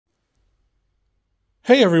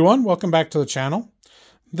Hey everyone, welcome back to the channel.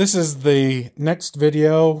 This is the next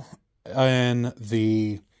video in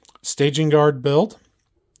the staging yard build.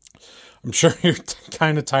 I'm sure you're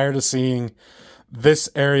kind of tired of seeing this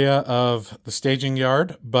area of the staging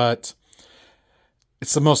yard, but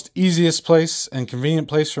it's the most easiest place and convenient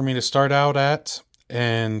place for me to start out at,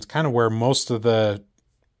 and kind of where most of the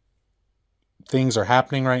things are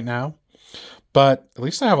happening right now. But at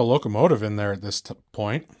least I have a locomotive in there at this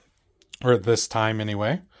point. Or at this time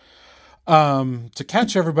anyway. To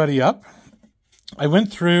catch everybody up, I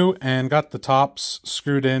went through and got the tops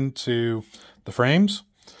screwed into the frames.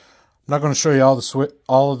 I'm not going to show you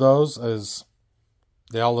all of those, as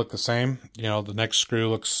they all look the same. You know, the next screw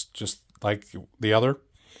looks just like the other.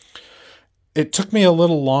 It took me a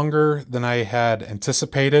little longer than I had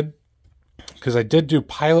anticipated, because I did do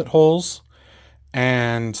pilot holes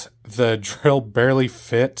and the drill barely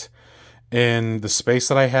fit in the space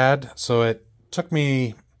that I had, so it took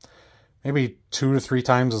me maybe 2 to 3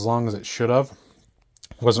 times as long as it should have.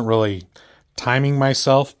 Wasn't really timing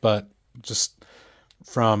myself, but just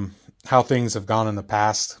from how things have gone in the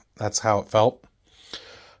past, that's how it felt.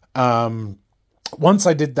 Once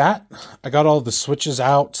I did that, I got all the switches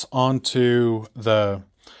out onto the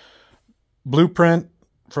blueprint,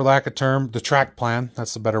 for lack of term, the track plan,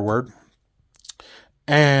 that's the better word,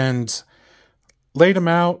 and laid them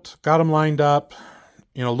out, got them lined up,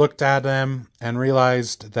 you know, looked at them and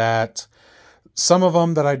realized that some of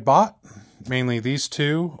them that I'd bought, mainly these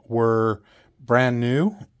two, were brand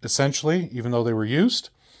new, essentially, even though they were used.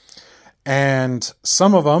 And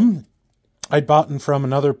some of them I'd bought from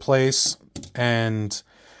another place, and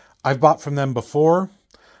I've bought from them before.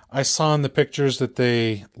 I saw in the pictures that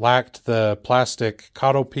they lacked the plastic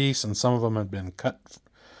cotto piece, and some of them had been cut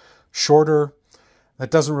shorter. That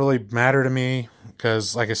doesn't really matter to me,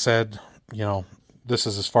 because like I said, you know, this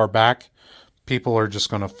is as far back. People are just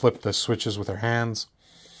going to flip the switches with their hands.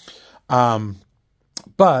 But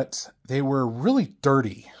they were really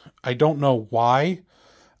dirty. I don't know why.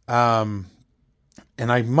 And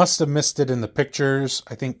I must have missed it in the pictures.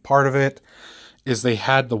 I think part of it is they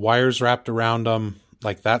had the wires wrapped around them,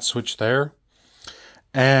 like that switch there.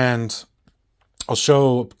 And I'll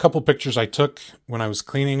show a couple pictures I took when I was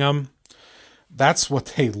cleaning them. That's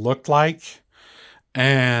what they looked like.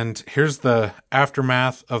 And here's the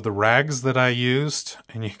aftermath of the rags that I used.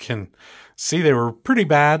 And you can see they were pretty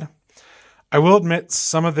bad. I will admit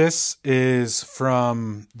some of this is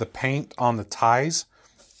from the paint on the ties.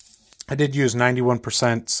 I did use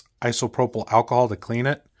 91% isopropyl alcohol to clean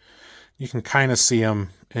it. You can kind of see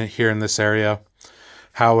them here in this area,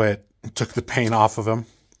 how it took the paint off of them.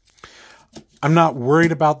 I'm not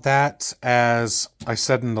worried about that. As I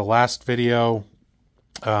said in the last video,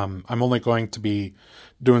 I'm only going to be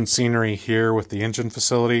doing scenery here with the engine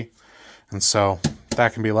facility, and so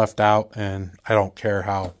that can be left out, and I don't care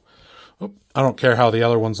how the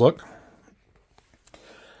other ones look.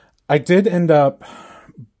 I did end up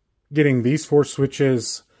getting these 4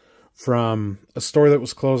 switches from a store that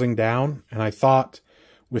was closing down, and I thought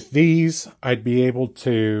with these I'd be able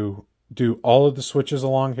to do all of the switches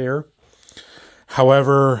along here.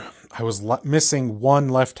 However, I was missing one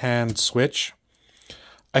left-hand switch.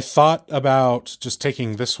 I thought about just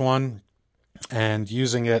taking this one and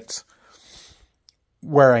using it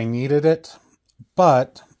where I needed it,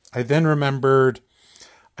 but I then remembered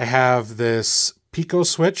I have this Pico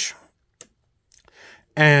switch,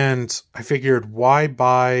 and I figured, why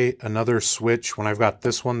buy another switch when I've got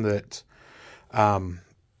this one that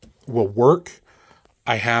will work?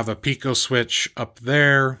 I have a Pico switch up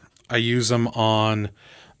there. I use them on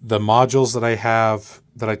the modules that I have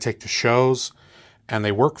that I take to shows, and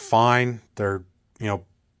they work fine. They're, you know,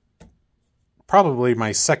 probably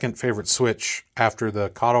my second favorite switch after the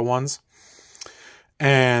Cotto ones.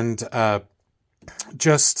 And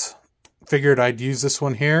just figured I'd use this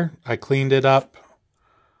one here. I cleaned it up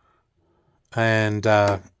and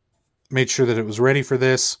made sure that it was ready for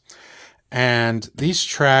this. And these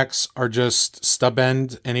tracks are just stub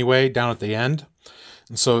end anyway, down at the end.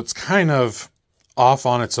 And so it's kind of off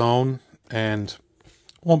on its own and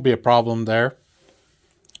won't be a problem there.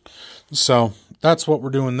 So that's what we're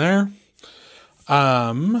doing there.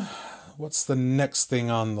 What's the next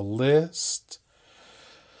thing on the list?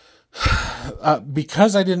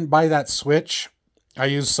 Because I didn't buy that switch, I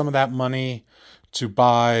used some of that money to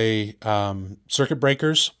buy circuit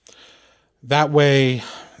breakers. That way,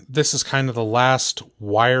 this is kind of the last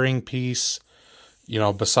wiring piece, you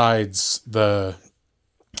know, besides the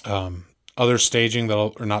other staging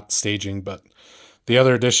or not staging, but the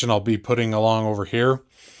other addition I'll be putting along over here.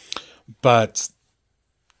 But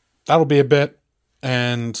that'll be a bit,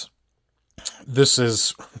 and this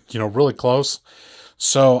is, really close.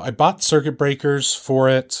 So I bought circuit breakers for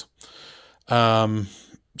it, so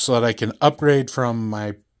that I can upgrade from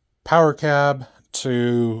my power cab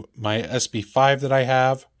to my SB5 that I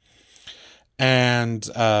have. And,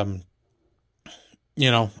 I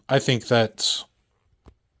think that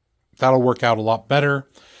that'll work out a lot better.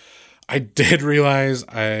 I did realize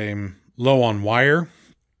I'm low on wire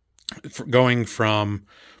for going from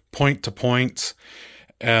point to point.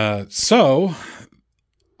 So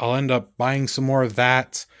I'll end up buying some more of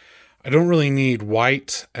that. I don't really need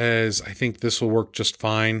white, as I think this will work just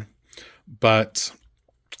fine. But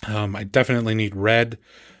I definitely need red.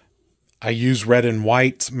 I use red and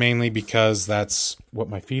white mainly because that's what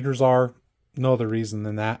my feeders are. No other reason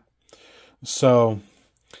than that. So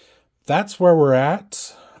that's where we're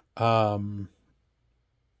at. Oh,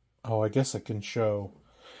 I guess I can show.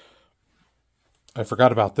 I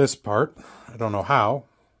forgot about this part. I don't know how,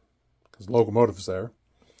 because locomotive's there.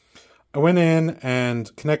 I went in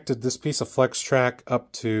and connected this piece of flex track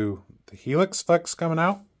up to the Helix flex coming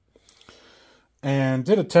out, and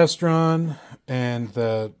did a test run, and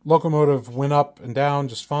the locomotive went up and down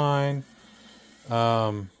just fine.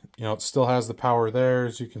 It still has the power there,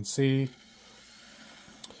 as you can see.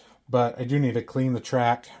 But I do need to clean the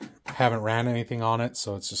track. I haven't ran anything on it,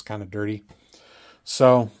 so it's just kind of dirty.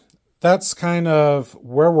 So that's kind of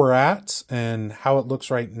where we're at and how it looks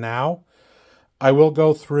right now. I will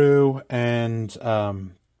go through and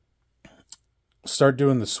start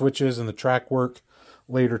doing the switches and the track work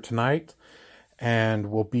later tonight. And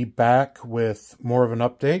we'll be back with more of an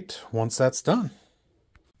update once that's done.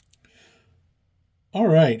 All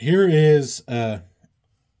right, here is a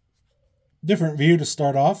different view to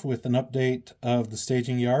start off with an update of the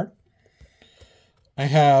staging yard. I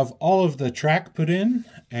have all of the track put in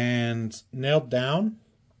and nailed down.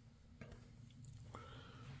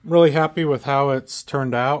 I'm really happy with how it's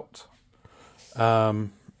turned out. I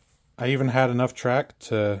even had enough track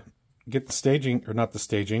to get the staging, or not the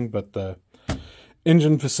staging, but the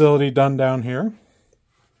engine facility done down here.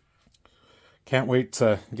 Can't wait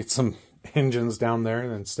to get some engines down there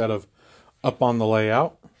instead of up on the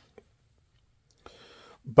layout.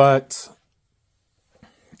 But,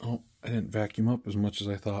 oh, I didn't vacuum up as much as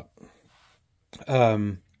I thought.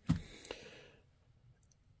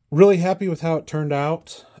 Really happy with how it turned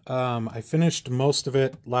out. I finished most of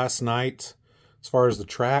it last night as far as the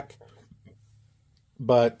track.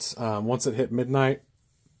 But once it hit midnight,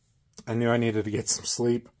 I knew I needed to get some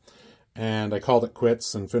sleep. And I called it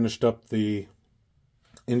quits and finished up the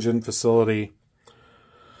engine facility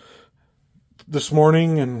this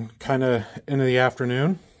morning and kind of into the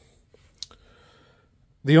afternoon.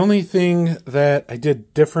 The only thing that I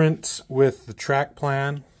did different with the track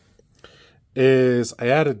plan is I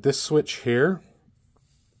added this switch here,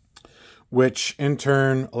 which in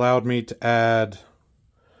turn allowed me to add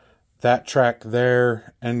that track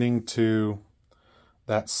there ending to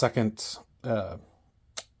that second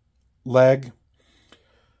leg.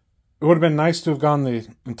 It would have been nice to have gone the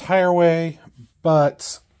entire way,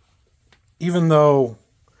 but even though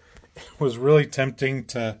it was really tempting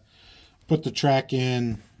to put the track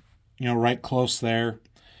in, right close there,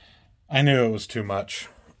 I knew it was too much.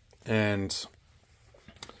 And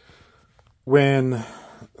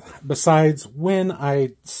besides, when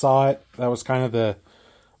I saw it, that was kind of the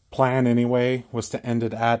plan anyway, was to end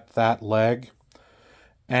it at that leg.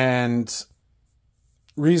 And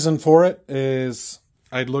reason for it is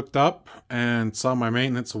I looked up and saw my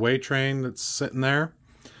maintenance away train that's sitting there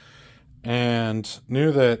and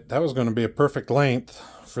knew that that was going to be a perfect length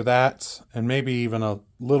for that, and maybe even a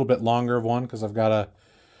little bit longer of one because I've got a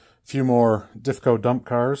few more Diffco dump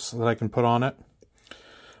cars that I can put on it.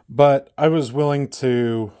 But I was willing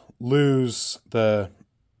to lose the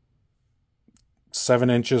 7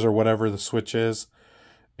 inches or whatever the switch is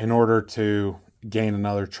in order to gain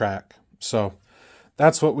another track. So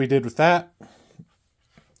that's what we did with that.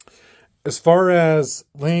 As far as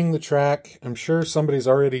laying the track, I'm sure somebody's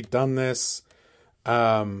already done this.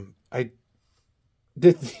 I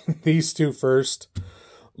did these two first,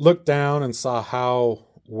 looked down and saw how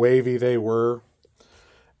wavy they were,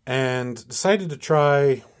 and decided to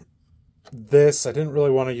try this. I didn't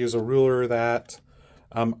really want to use a ruler or that.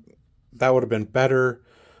 That would have been better,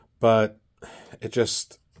 but I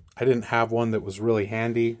didn't have one that was really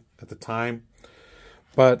handy at the time.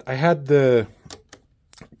 But I had the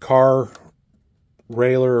car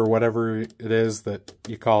railer or whatever it is that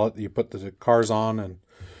you call it, you put the cars on and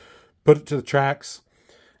put it to the tracks,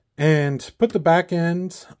 and put the back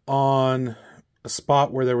end on a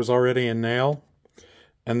spot where there was already a nail,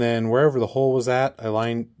 and then wherever the hole was at,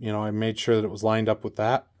 I made sure that it was lined up with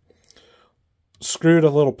that. screwed a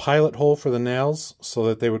little pilot hole for the nails so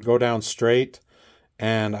that they would go down straight,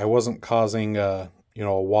 and I wasn't causing a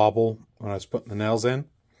wobble when I was putting the nails in.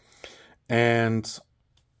 And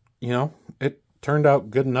it turned out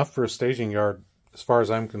good enough for a staging yard as far as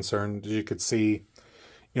I'm concerned. As you could see,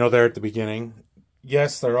 there at the beginning.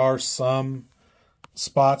 Yes, there are some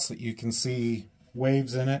spots that you can see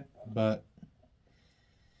waves in it, but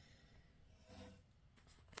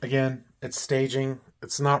again, it's staging.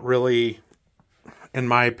 It's not really, in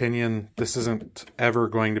my opinion, this isn't ever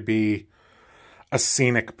going to be a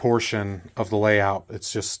scenic portion of the layout.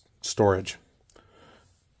 It's just storage.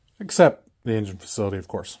 Except the engine facility, of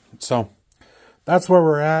course. So that's where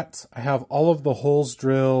we're at. I have all of the holes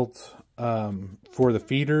drilled for the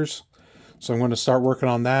feeders. So I'm going to start working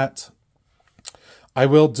on that. I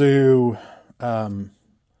will do,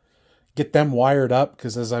 get them wired up,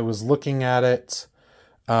 because as I was looking at it,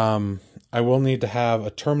 I will need to have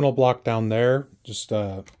a terminal block down there, just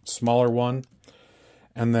a smaller one.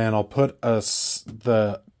 And then I'll put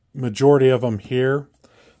the majority of them here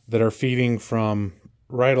that are feeding from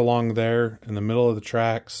right along there in the middle of the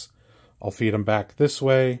tracks. I'll feed them back this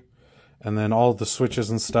way. And then all the switches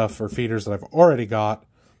and stuff or feeders that I've already got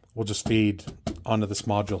will just feed onto this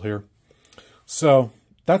module here. So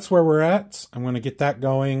that's where we're at. I'm going to get that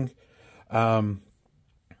going. I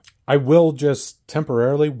will just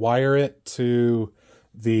temporarily wire it to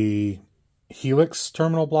the Helix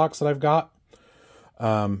terminal blocks that I've got.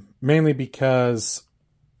 Mainly because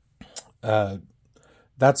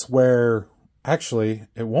that's where, actually,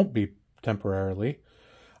 it won't be temporarily.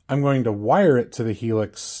 I'm going to wire it to the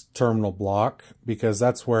Helix terminal block because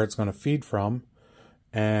that's where it's going to feed from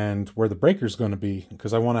and where the breaker's going to be,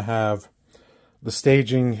 because I want to have the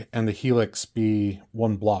staging and the Helix be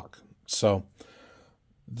one block. So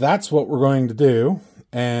that's what we're going to do.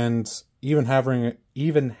 And even having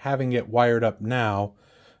it wired up now,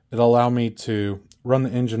 it'll allow me to run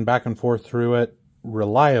the engine back and forth through it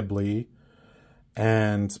reliably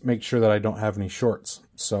and make sure that I don't have any shorts.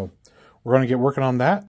 So we're going to get working on that.